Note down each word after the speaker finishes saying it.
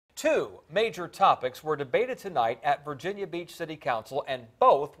Two major topics were debated tonight at Virginia Beach City Council, and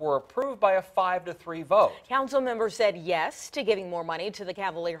both were approved by a 5-3 vote. Council members said yes to giving more money to the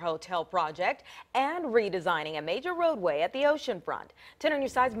Cavalier Hotel project and redesigning a major roadway at the Oceanfront. 10 on your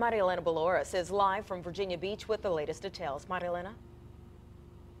side's Marielena Baloris is live from Virginia Beach with the latest details. Marielena?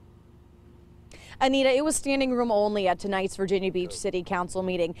 Anita, it was standing room only at tonight's Virginia Beach City Council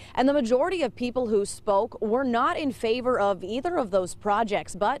meeting, and the majority of people who spoke were not in favor of either of those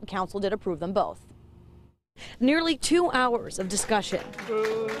projects, but council did approve them both. Nearly 2 hours of discussion.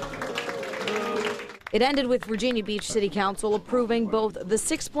 It ended with Virginia Beach City Council approving both the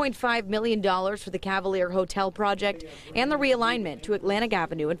 $6.5 million for the Cavalier Hotel project and the realignment to Atlantic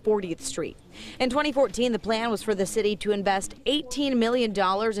Avenue and 40th Street. In 2014, the plan was for the city to invest $18 million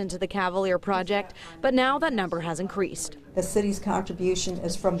into the Cavalier project, but now that number has increased. The city's contribution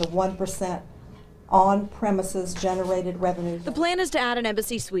is from the 1% on-premises generated revenue. The plan is to add an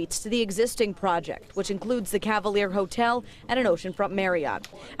Embassy Suites to the existing project, which includes the Cavalier Hotel and an Oceanfront Marriott.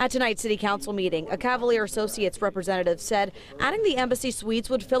 At tonight's City Council meeting, a Cavalier Associates representative said adding the Embassy Suites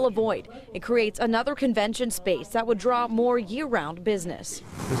would fill a void. It creates another convention space that would draw more year-round business.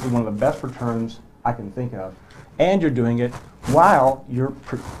 This is one of the best returns I can think of, and you're doing it while you're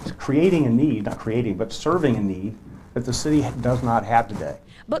creating a need, not creating, but serving a need that the city does not have today.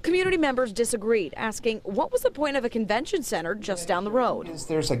 But community members disagreed, asking what was the point of a convention center just down the road?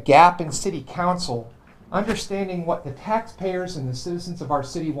 There's a gap in city council understanding what the taxpayers and the citizens of our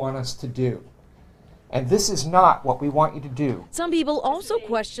city want us to do. And this is not what we want you to do. Some people also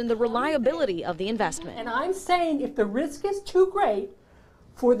question the reliability of the investment. And I'm saying if the risk is too great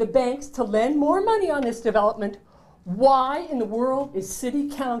for the banks to lend more money on this development, why in the world is city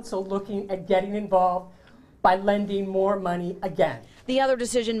council looking at getting involved by lending more money again? The other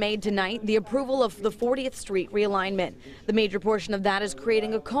decision made tonight, the approval of the 40th Street realignment. The major portion of that is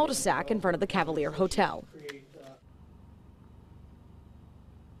creating a cul-de-sac in front of the Cavalier Hotel.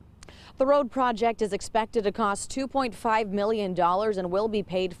 The road project is expected to cost $2.5 million and will be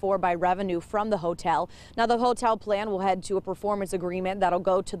paid for by revenue from the hotel. Now, the hotel plan will head to a performance agreement that'll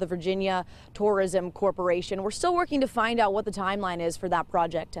go to the Virginia Tourism Corporation. We're still working to find out what the timeline is for that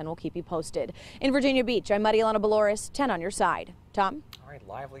project, and we'll keep you posted. In Virginia Beach, I'm Marielena Baloris, 10 on your side. Tom? All right,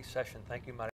 lively session. Thank you, Maria.